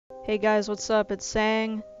Hey guys, what's up? It's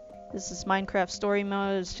Saeng. This is Minecraft Story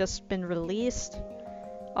Mode. It's just been released.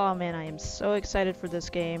 Oh man, I am so excited for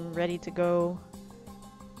this game. Ready to go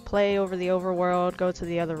play over the overworld, go to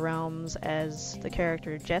the other realms as the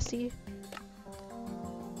character Jesse.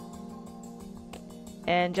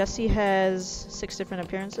 And Jesse has 6 different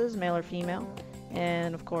appearances, male or female.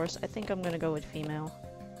 And of course, I think I'm gonna go with female.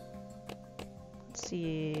 Let's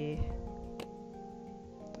see.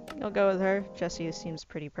 I'll go with her. Jessie seems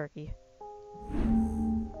pretty perky.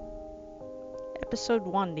 Episode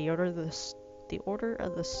 1, the Order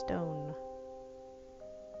of the Stone.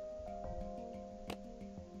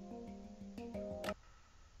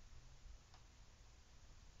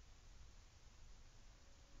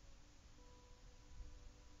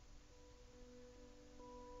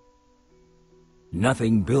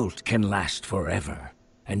 Nothing built can last forever,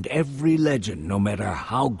 and every legend, no matter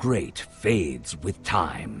how great, fades with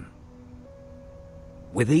time.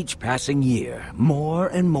 With each passing year, more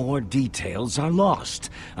and more details are lost,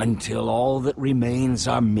 until all that remains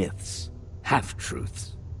are myths,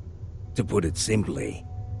 half-truths. To put it simply,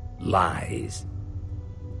 lies.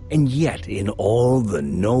 And yet, in all the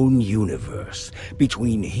known universe,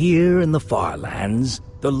 between here and the far lands,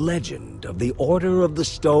 the legend of the Order of the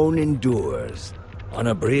Stone endures,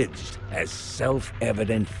 unabridged as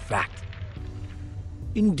self-evident fact.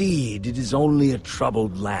 Indeed, it is only a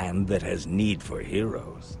troubled land that has need for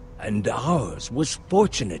heroes, and ours was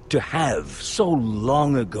fortunate to have, so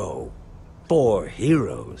long ago, 4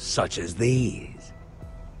 heroes such as these.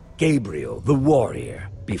 Gabriel, the warrior,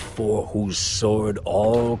 before whose sword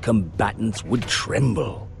all combatants would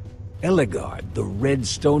tremble. Eligard, the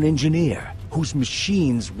redstone engineer, whose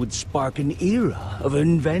machines would spark an era of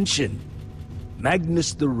invention.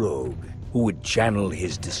 Magnus the rogue, who would channel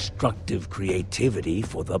his destructive creativity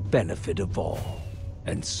for the benefit of all.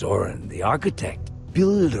 And Soren the architect,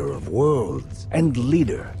 builder of worlds, and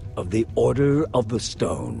leader of the Order of the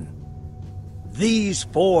Stone. These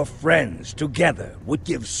 4 friends together would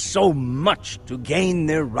give so much to gain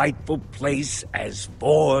their rightful place as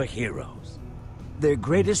 4 heroes. Their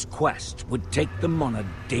greatest quest would take them on a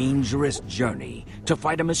dangerous journey to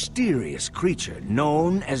fight a mysterious creature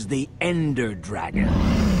known as the Ender Dragon.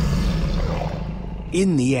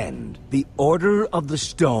 In the end, the Order of the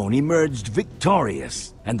Stone emerged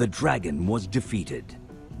victorious, and the dragon was defeated.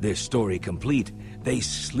 Their story complete, they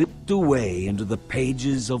slipped away into the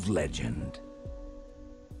pages of legend.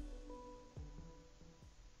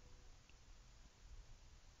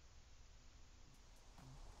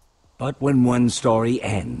 But when one story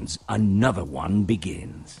ends, another one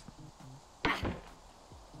begins.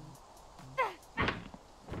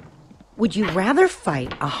 Would you rather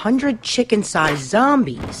fight 100 chicken-sized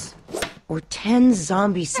zombies or 10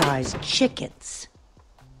 zombie-sized chickens?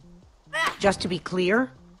 Just to be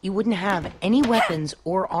clear, you wouldn't have any weapons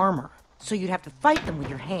or armor, so you'd have to fight them with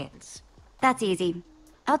your hands. That's easy.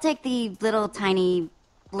 I'll take the tiny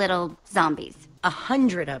zombies.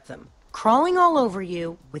 100 of them, crawling all over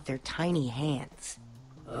you with their tiny hands.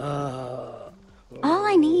 All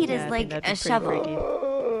I need is like a shovel.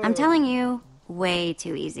 Freaky. I'm telling you, way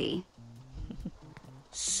too easy.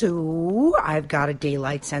 So, I've got a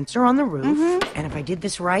daylight sensor on the roof, and if I did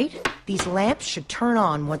this right, these lamps should turn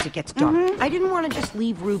on once it gets dark. I didn't want to just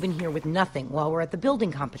leave Ruben here with nothing while we're at the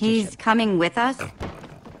building competition. He's coming with us?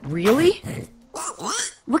 Really?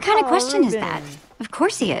 What kind of question is Ruben. that? Of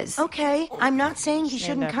course he is. Okay, I'm not saying he Named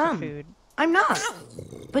shouldn't after come. food. I'm not.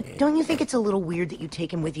 But don't you think it's a little weird that you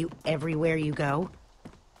take him with you everywhere you go?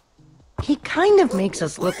 He kind of makes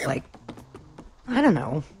us look like, I don't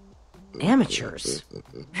know, amateurs.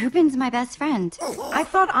 Ruben's my best friend. I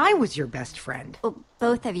thought I was your best friend. Well,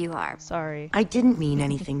 both of you are. Sorry. I didn't mean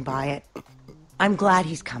anything by it. I'm glad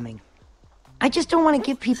he's coming. I just don't want to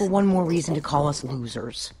give people one more reason to call us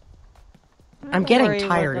losers. I'm Don't getting worry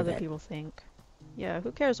tired what of other it. people think. Yeah,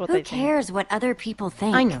 who cares what Who they think? cares what other people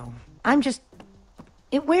think? I know. I'm just...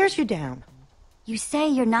 It wears you down. You say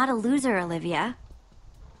you're not a loser, Olivia.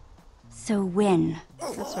 So win.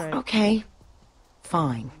 That's right. Okay.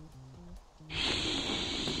 Fine.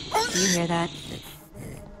 Do you hear that?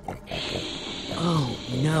 Oh,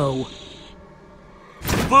 no.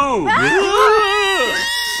 Boom!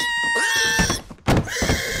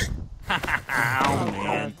 Ow,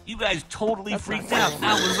 man. You guys totally freaked out.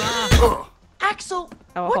 That was awesome. Axel,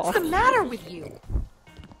 Oh. what's the matter with you?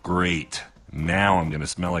 Great. Now I'm gonna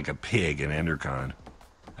smell like a pig in Endercon.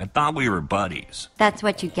 I thought we were buddies. That's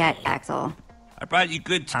what you get, Axel. I brought you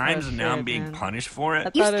good times and now shit, I'm being man. punished for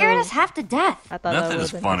it. You thought it scared was- us half to death. I thought Nothing that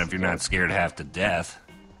is would've fun been if you're not scared half to death.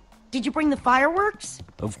 Did you bring the fireworks?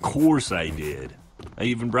 Of course I did. I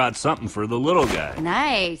even brought something for the little guy.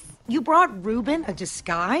 Nice. You brought Reuben a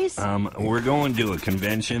disguise? We're going to a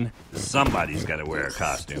convention. Somebody's got to wear a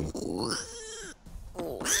costume.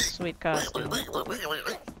 Sweet costume.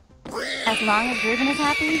 As long as Reuben is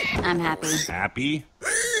happy, I'm happy. Happy?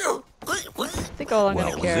 I think all I'm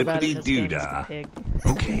Well, gonna care about in this game is the zippity-doo-dah. pig.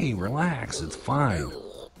 Okay, relax. It's fine.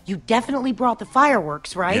 You definitely brought the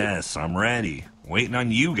fireworks, right? Yes, I'm ready. Waiting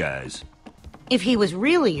on you guys. If he was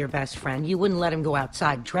really your best friend, you wouldn't let him go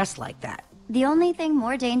outside dressed like that. The only thing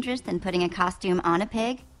more dangerous than putting a costume on a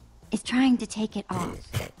pig is trying to take it off.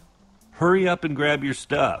 Hurry up and grab your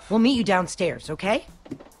stuff. We'll meet you downstairs, okay?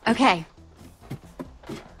 Okay.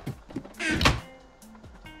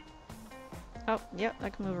 Oh, yep, I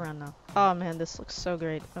can move around now. Oh man, this looks so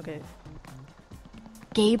great. Okay.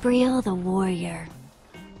 Gabriel the Warrior.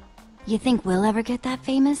 You think we'll ever get that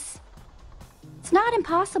famous? It's not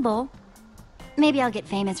impossible. Maybe I'll get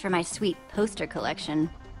famous for my sweet poster collection.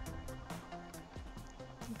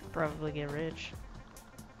 Could probably get rich.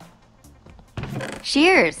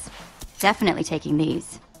 Shears. Definitely taking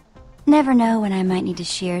these. Never know when I might need to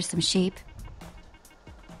shear some sheep.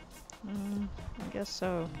 I guess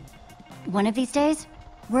so. One of these days,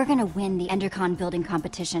 we're gonna win the Endercon building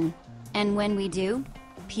competition. And when we do,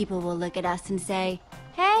 people will look at us and say,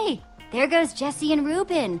 "Hey, there goes Jesse and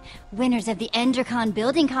Reuben, winners of the Endercon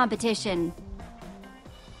building competition."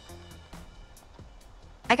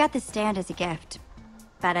 I got this stand as a gift,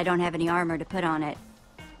 but I don't have any armor to put on it.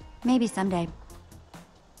 Maybe someday.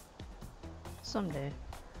 Someday.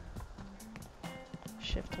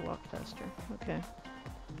 Shift to walk faster. Okay.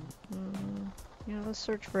 Yeah, let's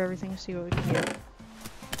search for everything, see what we can get.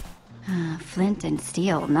 Flint and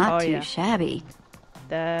steel, not Oh, too yeah. shabby.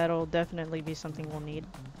 That'll definitely be something we'll need.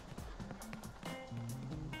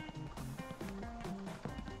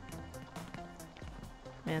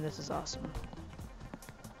 Man, this is awesome.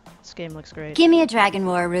 This game looks great. Give me a dragon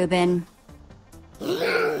roar, Reuben.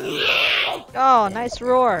 Oh, nice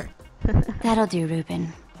roar! That'll do,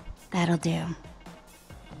 Reuben. That'll do.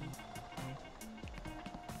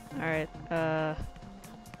 Alright, no,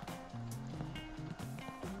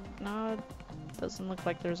 it doesn't look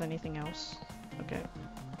like there's anything else. Okay.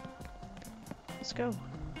 Let's go.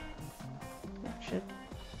 Oh, shit.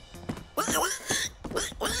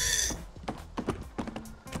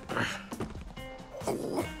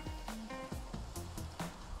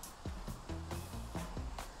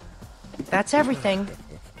 That's everything.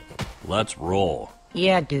 Let's roll.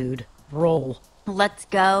 Yeah, dude. Roll. Let's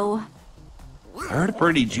go. I heard a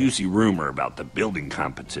pretty juicy rumor about the building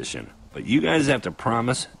competition, but you guys have to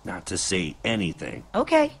promise not to say anything.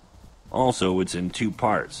 Okay. Also, it's in 2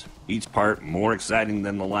 parts. Each part more exciting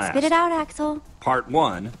than the last. Spit it out, Axel. Part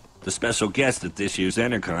 1, the special guest at this year's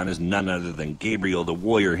Endercon is none other than Gabriel the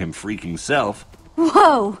Warrior him freaking self.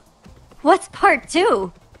 Whoa! What's part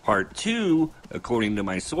 2? Part 2, according to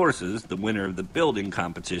my sources, the winner of the building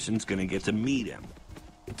competition's gonna get to meet him.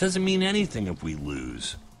 It doesn't mean anything if we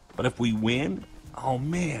lose. But if we win, oh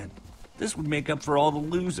man, this would make up for all the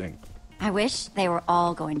losing. I wish they were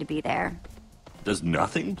all going to be there. Does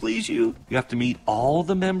nothing please you? You have to meet all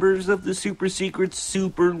the members of the super secret,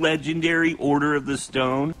 super legendary Order of the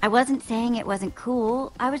Stone? I wasn't saying it wasn't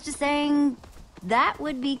cool. I was just saying that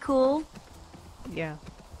would be cool. Yeah.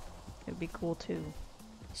 It'd be cool too.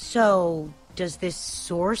 So, does this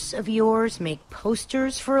source of yours make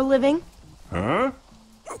posters for a living? Huh?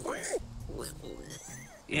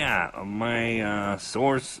 Yeah, my,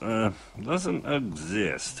 source, doesn't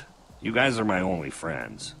exist. You guys are my only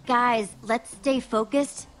friends. Guys, let's stay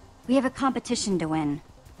focused. We have a competition to win.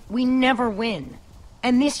 We never win.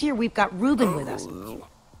 And this year we've got Reuben with us.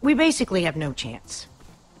 We basically have no chance.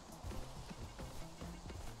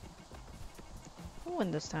 We'll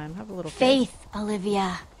win this time. Have a little Faith,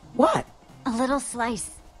 Olivia. What? A little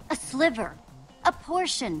slice. A sliver. A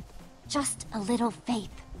portion. Just a little faith.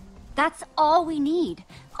 That's all we need.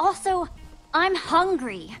 Also, I'm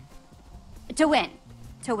hungry. To win.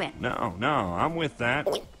 To win. No, I'm with that.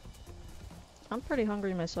 I'm pretty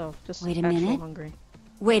hungry myself. Just Wait a actual minute. hungry.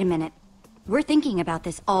 Wait a minute. We're thinking about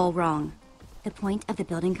this all wrong. The point of the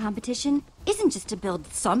building competition isn't just to build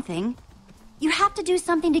something. You have to do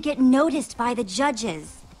something to get noticed by the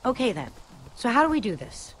judges. Okay then. So how do we do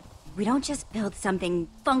this? We don't just build something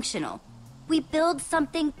functional. We build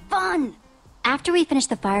something fun. After we finish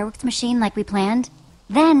the fireworks machine like we planned,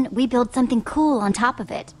 then we build something cool on top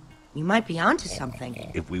of it. You might be onto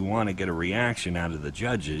something. If we want to get a reaction out of the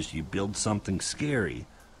judges, you build something scary.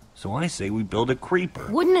 So I say we build a creeper.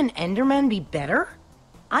 Wouldn't an Enderman be better?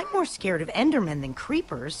 I'm more scared of Endermen than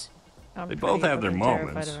creepers. I'm They both pretty have their fucking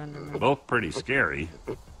terrified moments. of Enderman. Both pretty scary.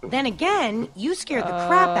 Then again, you scared the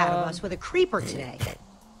crap out of us with a creeper today.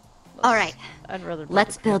 All right, I'd rather build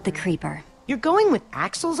let's a build the creeper. creeper. You're going with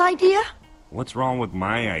Axel's idea? What's wrong with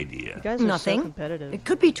my You idea? guys are so Nothing. competitive. It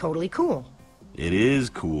could be totally cool. It is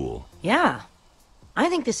cool. Yeah. I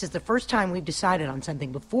think this is the first time we've decided on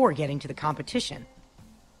something before getting to the competition.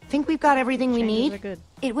 Think we've got everything we Changes are need? good.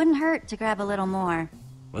 It wouldn't hurt to grab a little more.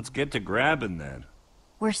 Let's get to grabbing then.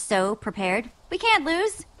 We're so prepared. We can't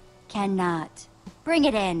lose. Cannot. Bring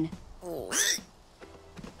it in.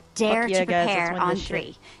 Dare yeah, to guys, let's prepare win on this shit.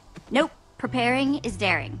 3. Nope. Preparing is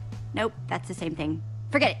daring. Nope, that's the same thing.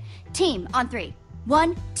 Forget it. Team on 3.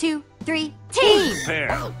 1, 2, 3. Team!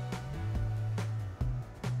 Prepare.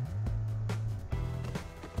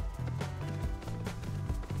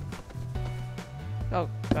 Oh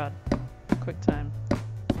god. Quick time.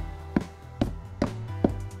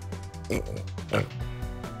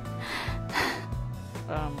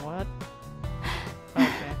 What?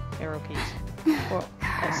 Okay, arrow keys. Whoa,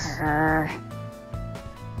 yes. Grr.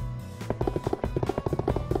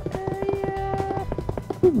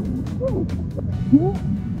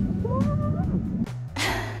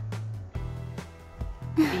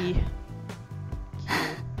 B.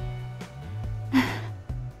 Q.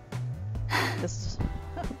 This.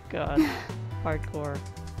 Oh god. Hardcore.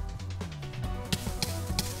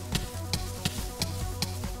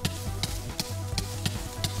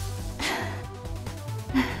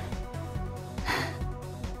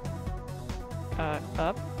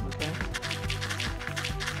 Up? Okay.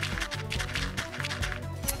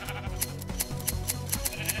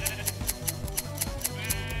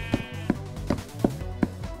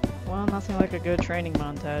 Well, nothing like a good training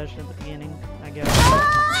montage at the beginning, I guess.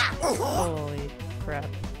 Holy crap.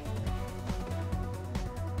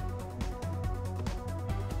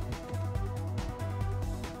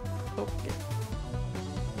 Okay.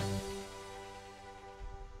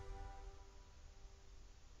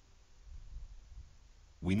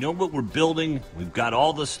 We know what we're building. We've got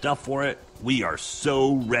all the stuff for it. We are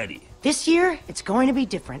so ready. This year, it's going to be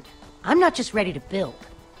different. I'm not just ready to build.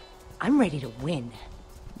 I'm ready to win.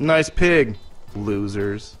 Nice pig,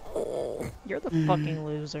 losers. You're the fucking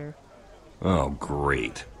loser. Oh,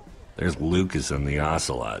 great. There's Lucas and the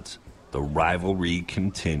Ocelots. The rivalry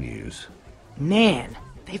continues. Man,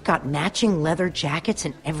 they've got matching leather jackets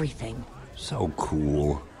and everything. So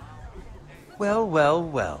cool. Well, well,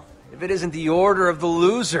 well. If it isn't the order of the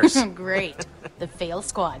losers. Great. The fail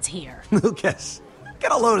squad's here. Lucas,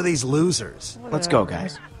 get a load of these losers. Let's go,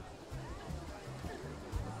 guys.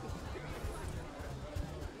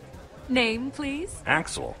 Name, please?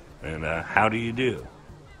 Axel, and how do you do?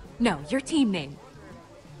 No, your team name.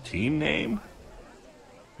 Team name?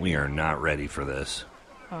 We are not ready for this.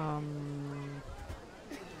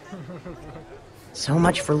 So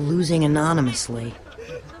much for losing anonymously.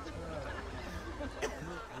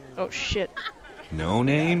 Oh shit. No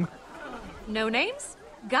name? No names?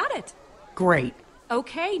 Got it. Great.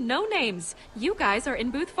 Okay, no names. You guys are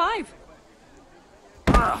in booth 5.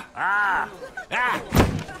 That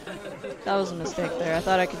was a mistake there. I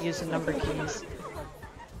thought I could use the number keys.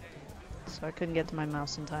 So I couldn't get to my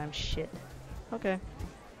mouse in time. Shit. Okay.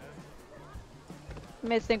 You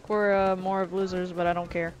may think we're more of losers, but I don't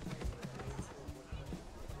care.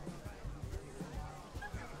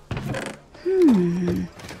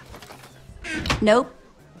 Nope.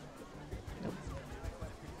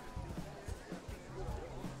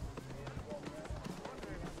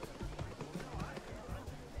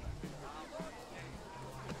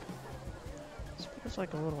 This feels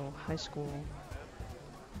like a little high school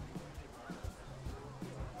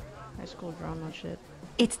drama shit.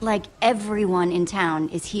 It's like everyone in town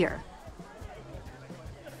is here.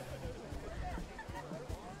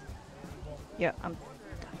 Yeah, I'm...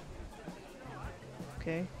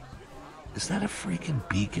 Okay. Is that a freaking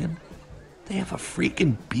beacon? They have a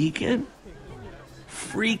freaking beacon?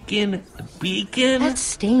 Freaking beacon? That's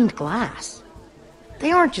stained glass.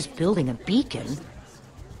 They aren't just building a beacon.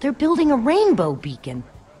 They're building a rainbow beacon.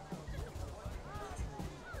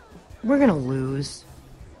 We're gonna lose.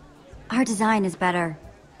 Our design is better.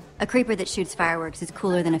 A creeper that shoots fireworks is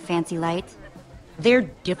cooler than a fancy light. Their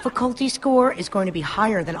difficulty score is going to be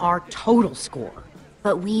higher than our total score.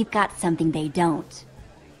 But we've got something they don't.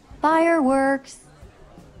 Fireworks.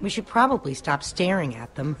 We should probably stop staring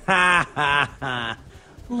at them. Ha ha ha.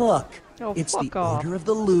 Look, Oh, it's the fuck off. order of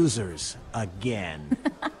the losers again.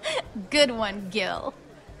 Good one, Gil.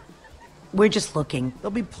 We're just looking.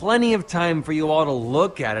 There'll be plenty of time for you all to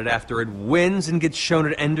look at it after it wins and gets shown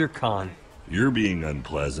at EnderCon. You're being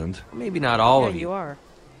unpleasant. Maybe not all Yeah, of you. you are.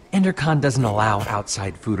 EnderCon doesn't allow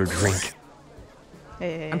outside food or drink.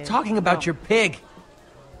 Hey, I'm talking about no. your pig.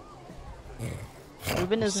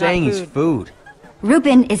 Ruben is Saying not he's food. food.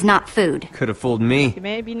 Reuben is not food. Could have fooled me. He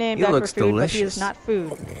may be named He after looks food, but he is delicious. not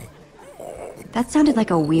food. That sounded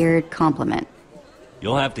like a weird compliment.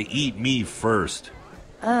 You'll have to eat me first.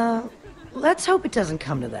 Let's hope it doesn't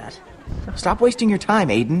come to that. Stop wasting your time,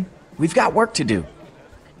 Aiden. We've got work to do.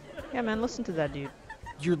 Yeah, man, listen to that dude.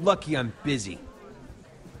 You're lucky I'm busy.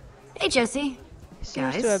 Hey, Josie. He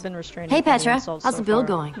seems Guys. to have been restraining Hey, from the Petra. insults How's so the build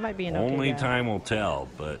far. going? He might be an okay Only guy. time will tell,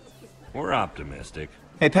 but we're optimistic.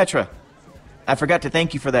 Hey, Petra. I forgot to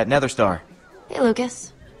thank you for that nether star. Hey,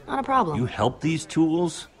 Lucas. Not a problem. You help these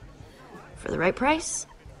tools? For the right price,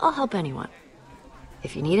 I'll help anyone.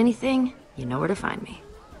 If you need anything, you know where to find me.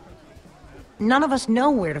 None of us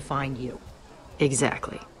know where to find you.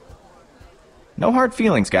 Exactly. No hard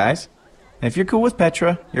feelings, guys. If you're cool with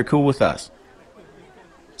Petra, you're cool with us.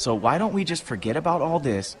 So why don't we just forget about all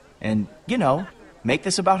this and, you know, make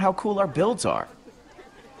this about how cool our builds are?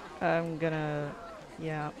 I'm gonna...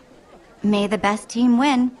 yeah. May the best team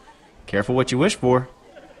win. Careful what you wish for.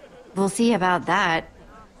 We'll see about that.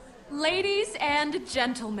 Ladies and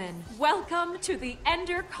gentlemen, welcome to the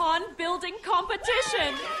EnderCon building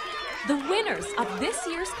competition. The winners of this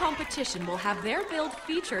year's competition will have their build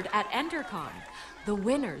featured at EnderCon. The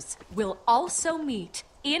winners will also meet,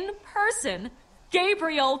 in person,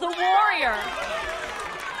 Gabriel the Warrior.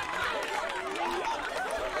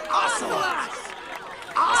 Ocelots!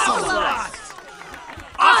 Ocelots!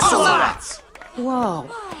 Ocelots! Whoa,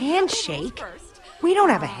 handshake? We don't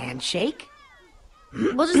have a handshake.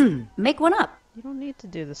 We'll just make one up. You don't need to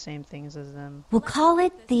do the same things as them. We'll call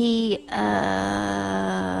it the, No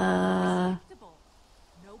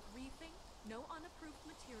griefing, no unapproved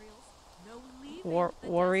materials, no leaving the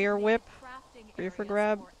Warrior designated whip? crafting Free for areas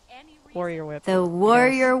grab? for any reason. Warrior whip. the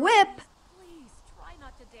Warrior Whip. Please try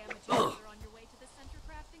not to damage each other on your way to the center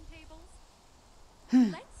crafting tables.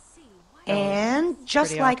 Let's see. Why And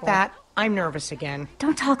just pretty like awful. that, I'm nervous again.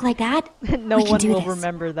 Don't talk like that. No We can one do will this.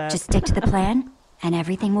 remember that. Just stick to the plan, and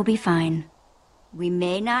everything will be fine. We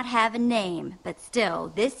may not have a name, but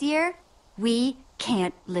still, this year, we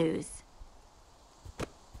can't lose.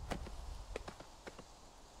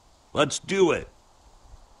 Let's do it.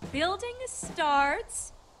 building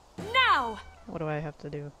starts now. What do I have to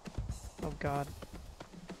do? Oh god.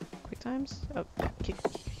 Quick times? Oh, kick.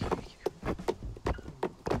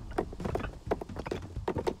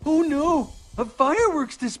 Oh no! A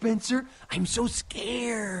fireworks dispenser! I'm so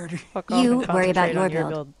scared! Fuck off You and worry about concentrate your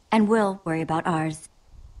on build, and we'll worry about ours.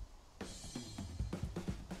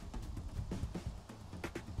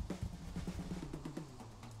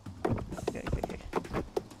 Okay.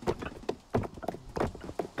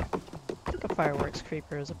 I think a fireworks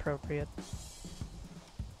creeper is appropriate.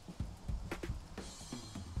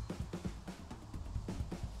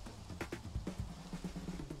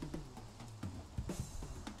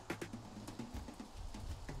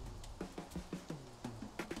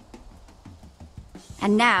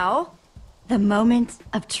 And now, the moment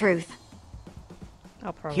of truth.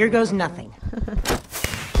 I'll probably Here goes nothing.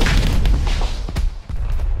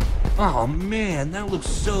 Oh man, that looks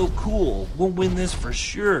so cool. We'll win this for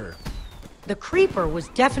sure. The creeper was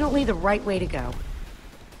definitely the right way to go.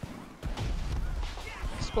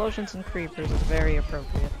 Explosions and creepers is very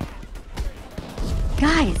appropriate.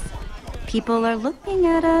 Guys, people are looking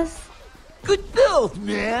at us. Good build,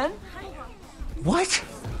 man! What?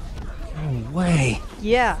 No way.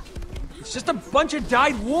 Yeah. It's just a bunch of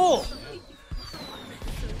dyed wool!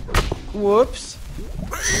 Whoops.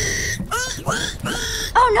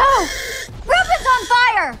 Oh no! Reuben's on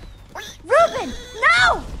fire! Reuben,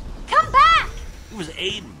 no! Come back! It was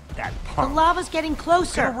Aiden, that The punk. lava's getting Gonna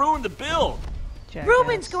closer. ruin the build. Jackass.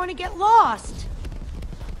 Reuben's going to get lost.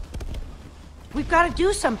 We've got to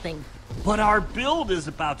do something. But our build is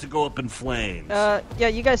about to go up in flames. Yeah,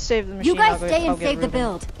 you guys save the machine. You guys I'll go- stay I'll and get save the Reuben.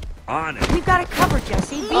 build. On it. We've got it covered,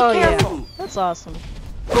 Jesse. Be Oh careful. yeah, that's awesome.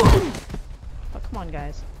 Oh, come on,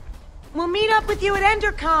 guys. We'll meet up with you at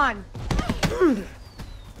EnderCon.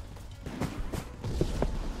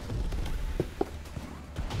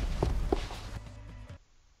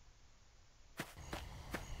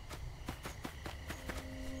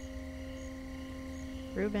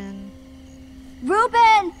 Reuben.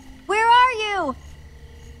 Reuben! Where are you?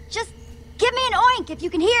 Just give me an oink if you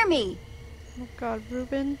can hear me. Oh god,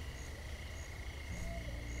 Reuben.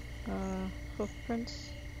 Hoofprints.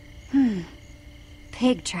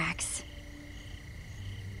 Pig tracks.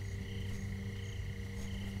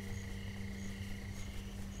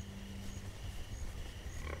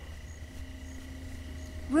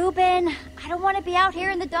 Reuben, I don't want to be out here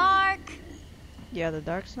in the dark. Yeah, the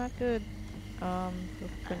dark's not good.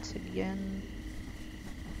 Hoofprints again.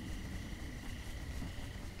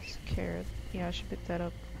 It's a carrot. Yeah, I should pick that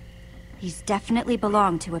up. These definitely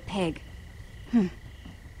belong to a pig.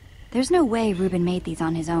 There's no way Reuben made these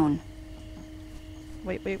on his own.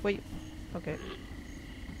 Wait. Okay.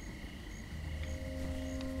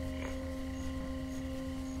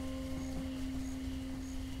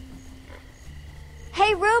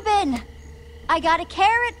 Hey, Reuben! I got a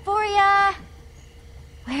carrot for ya!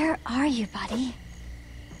 Where are you, buddy?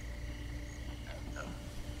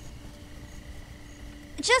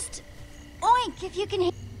 Just oink if you can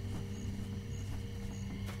hear.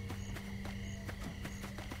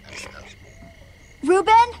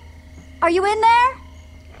 Reuben? Are you in there?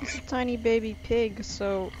 It's a tiny baby pig,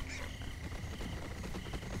 so...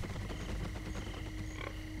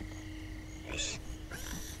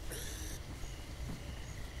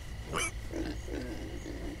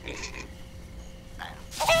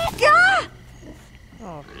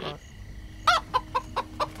 Oh, fuck.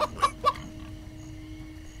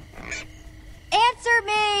 Answer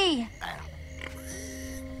me!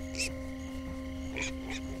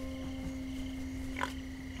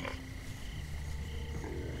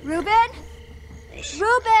 Reuben?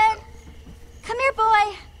 Reuben! Come here,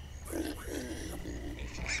 boy!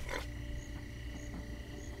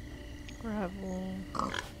 Gravel.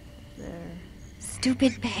 There.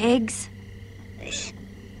 Stupid pigs.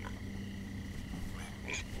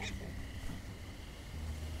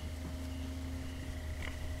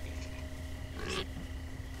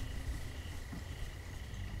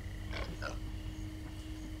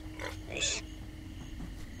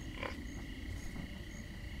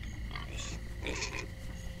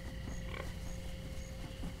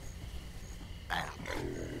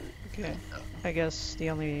 Okay. I guess the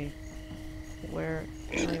only way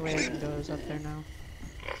I can go is up there now.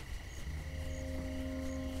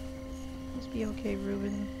 Must be okay,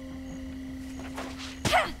 Reuben.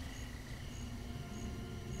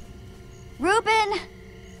 Reuben!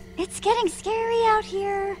 It's getting scary out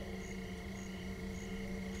here.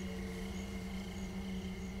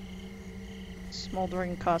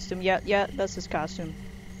 Smoldering costume. Yeah, that's his costume.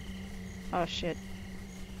 Oh shit.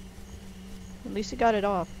 At least he got it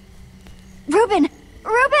off. Reuben!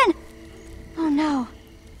 Reuben! Oh no.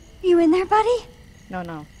 You in there, buddy?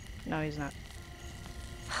 No, he's not.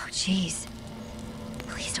 Oh, jeez.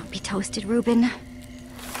 Please don't be toasted, Reuben.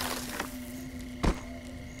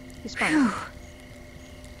 He's fine. Whew.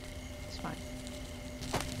 It's fine.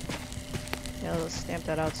 Yeah, let's stamp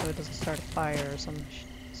that out so it doesn't start a fire or something.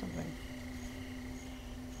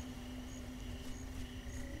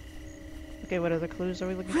 Okay, what other clues are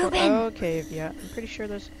we looking Reuben! for? Oh, cave, yeah. I'm pretty sure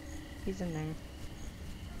he's in there.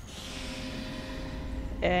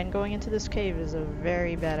 And going into this cave is a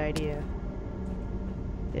very bad idea.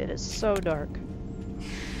 It is so dark.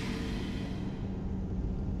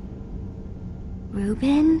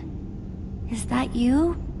 Reuben? Is that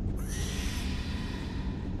you?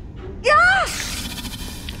 Ah!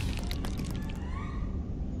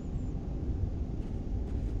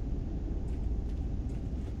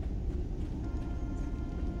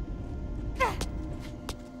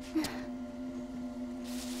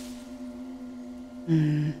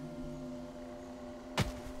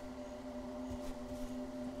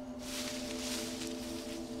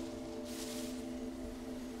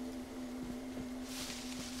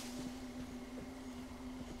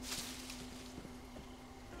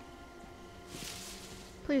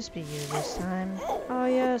 Please be you this time. Oh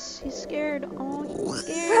yes, he's scared. Oh, he's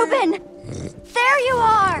scared. Reuben! There you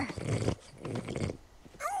are!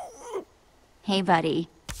 Hey, buddy.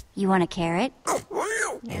 You want a carrot?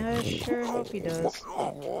 Yeah, I sure hope he does.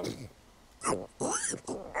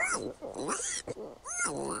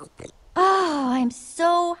 Oh, I'm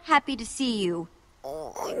so happy to see you.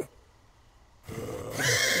 Yeah,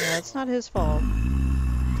 it's not his fault. I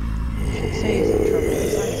should say he's in trouble.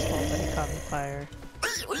 It's not his fault that he caught in fire.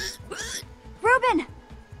 Reuben!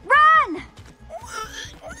 Run!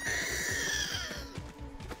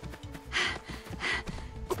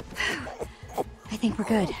 I think we're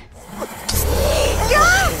good.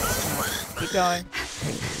 Keep going.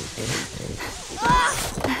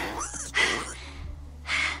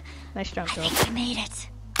 Nice jump, girl. I think I made it.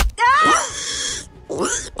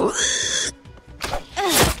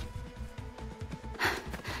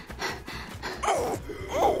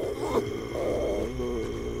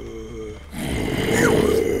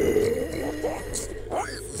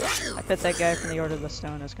 I bet that guy from the Order of the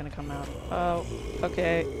Stone is gonna come out. Oh,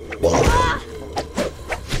 okay.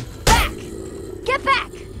 Back! Get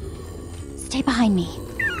back! Stay behind me.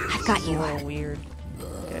 I've got you. A little weird.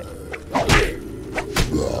 Okay.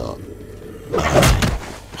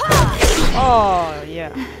 Oh,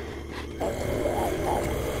 yeah.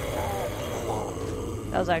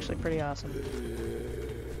 That was actually pretty awesome.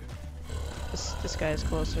 This guy is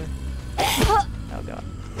closer. Oh god.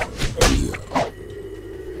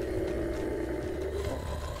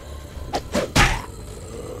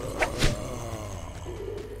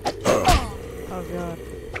 Oh god.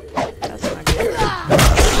 That's not good.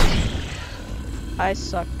 I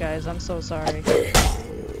suck, guys. I'm so sorry.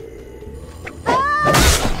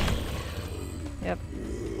 Yep.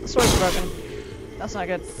 The sword's broken. That's not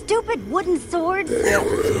good. Stupid wooden swords! Yeah.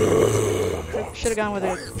 Should have gone with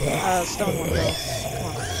a stone one, though.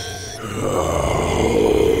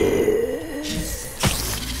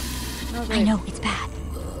 Come on. I know, it's bad.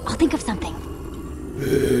 I'll think of something.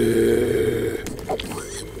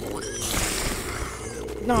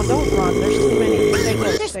 No, don't run. There's too many. Stay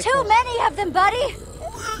close, There's stay too close. many of them, buddy!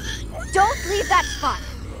 Don't leave that spot,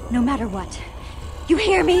 no matter what. You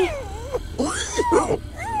hear me?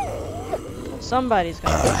 Somebody's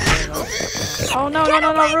gonna die. Oh no, no,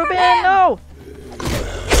 no, no, Ruben, no!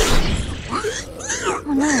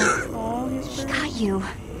 Oh no. Oh, he's He got you.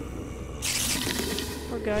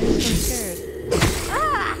 Poor guy, he's so scared.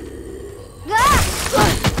 Ah!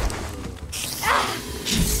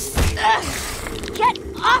 Get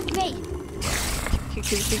off me! Q,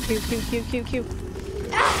 Q, Q, Q, Q, Q, Q, Q.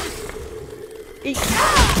 Eat.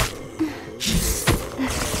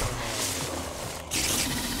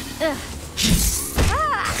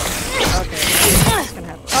 Okay, what's gonna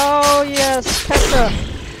happen? Oh yes, Petra!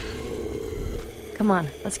 Come on,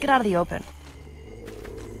 let's get out of the open.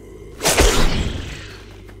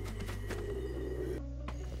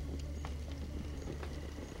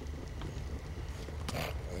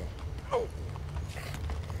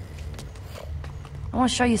 I want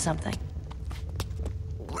to show you something.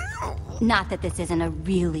 Not that this isn't a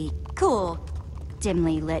really cool,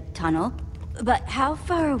 dimly lit tunnel, but how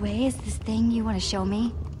far away is this thing you want to show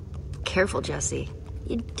me? Careful, Jesse.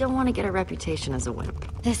 You don't want to get a reputation as a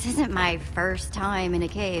wimp. This isn't my first time in a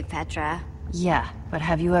cave, Petra. Yeah, but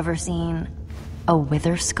have you ever seen a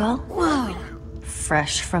wither skull? Whoa!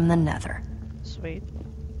 Fresh from the nether. Sweet.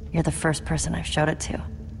 You're the first person I've showed it to.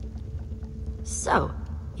 So,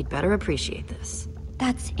 you'd better appreciate this.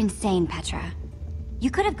 That's insane, Petra. You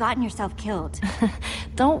could have gotten yourself killed.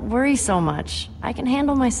 Don't worry so much. I can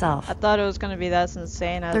handle myself. I thought it was gonna be that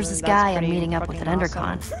insane. There's this guy I'm meeting up with at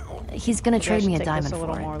EnderCon. He's gonna trade me a diamond a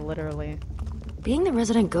little for it. more literally. Being the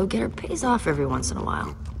resident go-getter pays off every once in a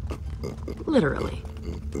while. Literally.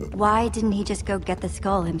 Why didn't he just go get the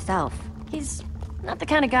skull himself? He's not the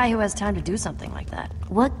kind of guy who has time to do something like that.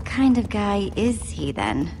 What kind of guy is he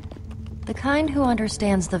then? The kind who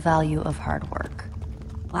understands the value of hard work.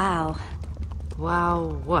 Wow.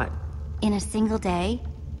 Wow, what? In a single day,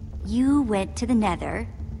 you went to the nether,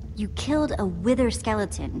 you killed a wither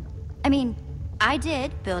skeleton. I mean, I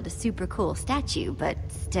did build a super cool statue, but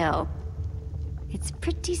still. It's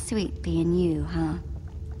pretty sweet being you, huh?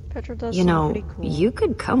 Petra does You seem know, pretty cool. you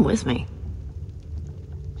could come with me.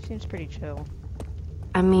 Seems pretty chill.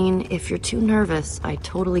 I mean, if you're too nervous, I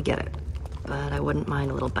totally get it. But I wouldn't mind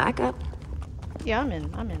a little backup. Yeah, I'm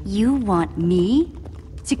in. I'm in. You want me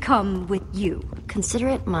to come with you? Consider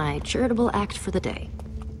it my charitable act for the day.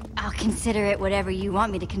 I'll consider it whatever you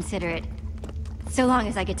want me to consider it. So long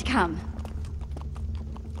as I get to come.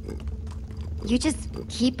 You just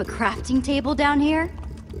keep a crafting table down here?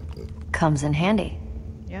 Comes in handy.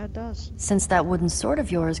 Yeah, it does. Since that wooden sword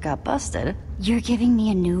of yours got busted... You're giving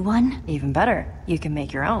me a new one? Even better, you can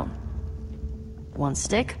make your own. 1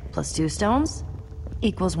 stick plus 2 stones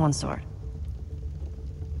equals 1 sword.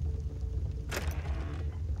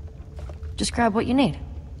 Just grab what you need.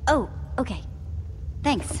 Oh, okay.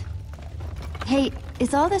 Thanks. Hey,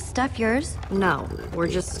 is all this stuff yours? No, we're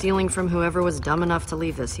just stealing from whoever was dumb enough to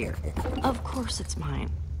leave this here. Of course it's mine.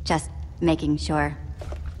 Just making sure.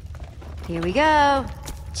 Here we go.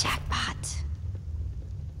 Jackpot.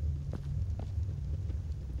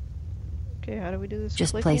 Okay, how do we do this?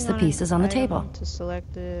 Just Clicking place the an pieces on the item table. To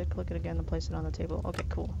select it, click it again to place it on the table. Okay,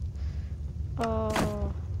 cool.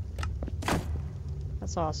 Oh,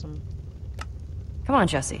 that's awesome. Come on,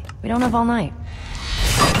 Jesse. We don't have all night.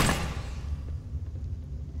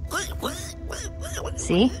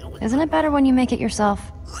 See? Isn't it better when you make it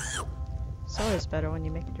yourself? It's always better when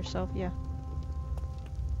you make it yourself, yeah.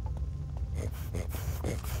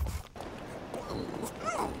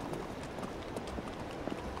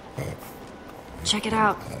 Check it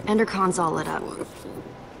out. EnderCon's all lit up.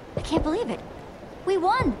 I can't believe it. We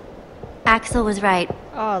won. Axel was right.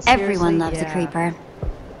 Oh, Everyone seriously? loves a Yeah. creeper.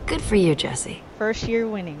 Good for you, Jesse. First year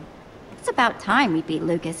winning. It's about time we beat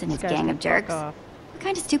Lucas and his This guy's gang gonna of jerks. fuck off. What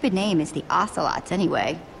kind of stupid name is the Ocelots,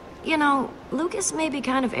 anyway? You know, Lucas may be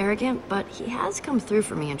kind of arrogant, but he has come through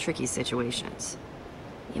for me in tricky situations.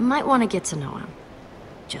 You might want to get to know him,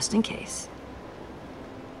 just in case.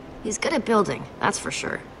 He's good at building, that's for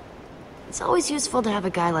sure. It's always useful to have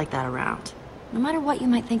a guy like that around, no matter what you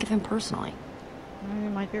might think of him personally. You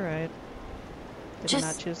might be right. Did Just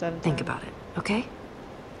not choose that in think time? about it, okay?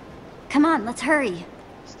 Come on, let's hurry.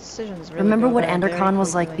 This decision's really Remember go what bad very Endercon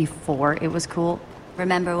was like quickly. before it was cool?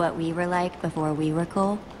 Remember what we were like before we were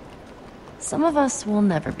cool? Some of us will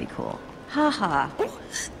never be cool. Haha.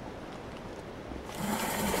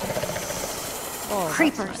 Oh,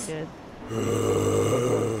 Creepers. that's not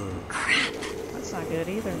good. Crap. That's not good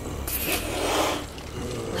either.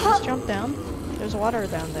 Just jump down. There's water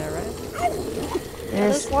down there, right? This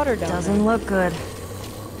there's water down doesn't there. look good.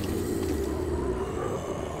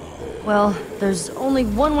 Well, there's only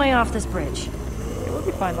one way off this bridge. It will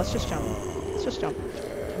be fine. Let's just jump. Let's just jump.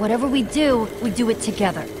 Whatever we do it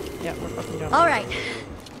together. Yeah, we're fucking jumping. All right.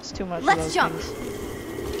 It's too much of Let's those jump.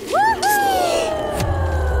 things. Woohoo!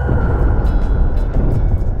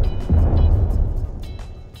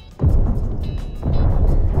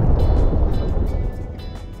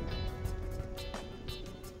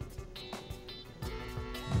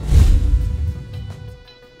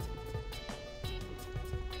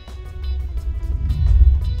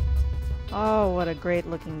 Oh, what a great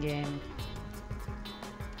looking game.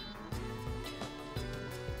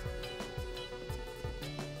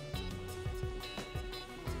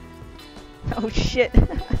 Oh shit.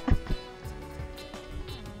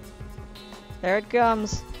 There it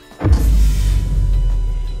comes.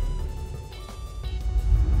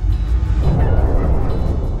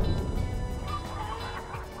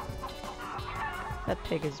 That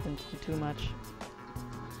pig has been through too much.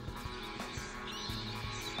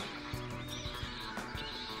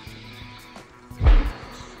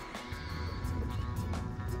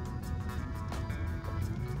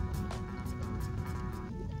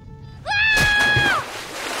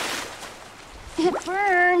 It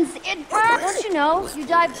burns! It burns! Don't you know? You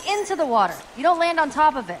dive into the water. You don't land on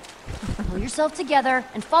top of it. Pull yourself together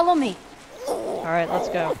and follow me. Alright, let's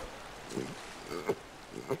go.